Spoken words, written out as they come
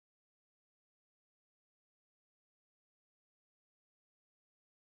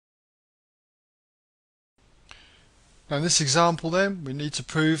Now in this example then, we need to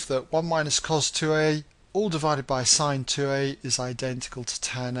prove that 1 minus cos 2a all divided by sine 2a is identical to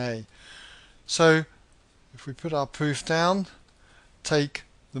tan a. So if we put our proof down, take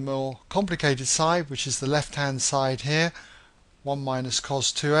the more complicated side, which is the left hand side here, 1 minus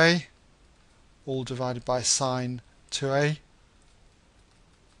cos 2a all divided by sine 2a.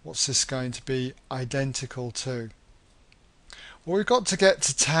 What's this going to be identical to? Well, we've got to get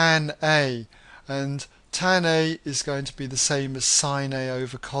to tan a, and tan a is going to be the same as sine a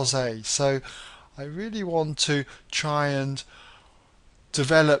over cos a. So I really want to try and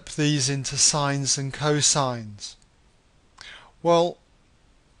develop these into sines and cosines. Well,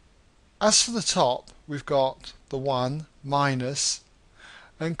 as for the top, we've got the 1 minus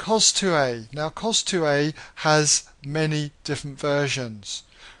and cos 2a. Now cos 2a has many different versions.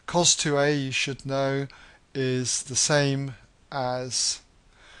 Cos 2a, you should know, is the same as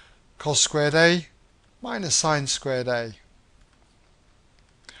cos squared a minus sine squared a.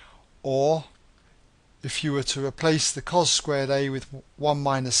 Or if you were to replace the cos squared a with 1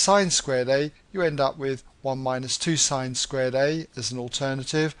 minus sine squared a, you end up with 1 minus 2 sine squared a as an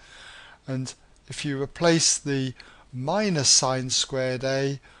alternative. And if you replace the minus sine squared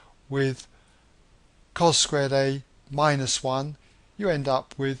a with cos squared a minus 1, you end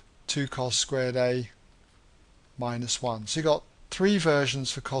up with 2 cos squared a minus 1. So you've got three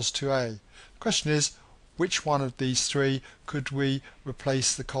versions for cos 2a. The question is, which one of these three could we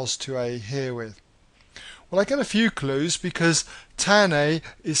replace the cos 2a here with? Well, I get a few clues because tan a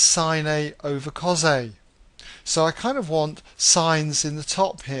is sine a over cos a. So I kind of want sines in the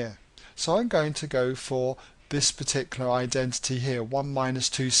top here. So I'm going to go for this particular identity here, 1 minus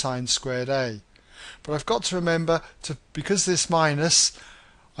 2 sine squared a. But I've got to remember, because this minus,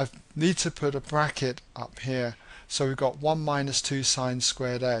 I need to put a bracket up here. So we've got 1 minus 2 sine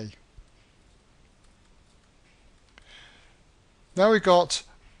squared a. Now we've got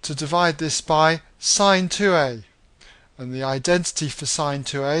to divide this by sine 2a. And the identity for sine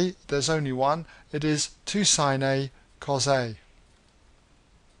 2a, there's only one. It is 2 sine a cos a.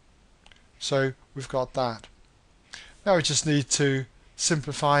 So we've got that. Now we just need to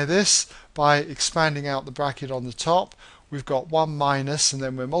simplify this by expanding out the bracket on the top. We've got 1 minus, and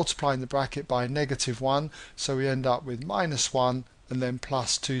then we're multiplying the bracket by negative 1, so we end up with minus 1 and then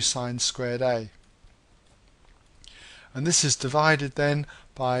plus 2 sine squared a. And this is divided then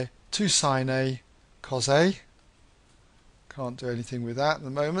by 2 sine a cos a. Can't do anything with that at the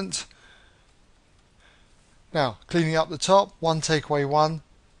moment. Now, cleaning up the top, 1 take away 1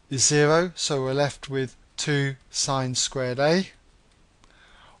 is 0, so we're left with 2 sine squared a,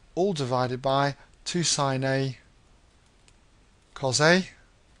 all divided by 2 sine a cos a.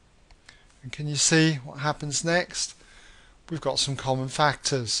 And can you see what happens next? We've got some common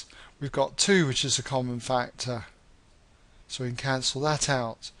factors. We've got 2, which is a common factor, so we can cancel that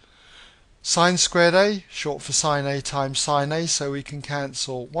out. Sine squared a, short for sine a times sine a, so we can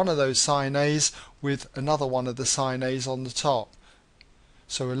cancel one of those sine a's with another one of the sine a's on the top.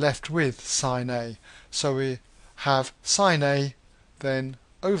 So we're left with sine a. So we have sine a then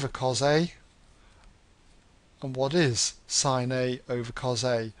over cos a. And what is sine a over cos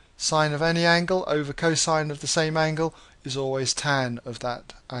a? Sine of any angle over cosine of the same angle is always tan of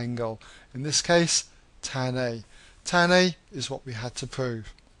that angle. In this case, tan a. Tan a is what we had to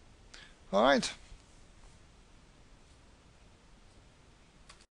prove. Alright.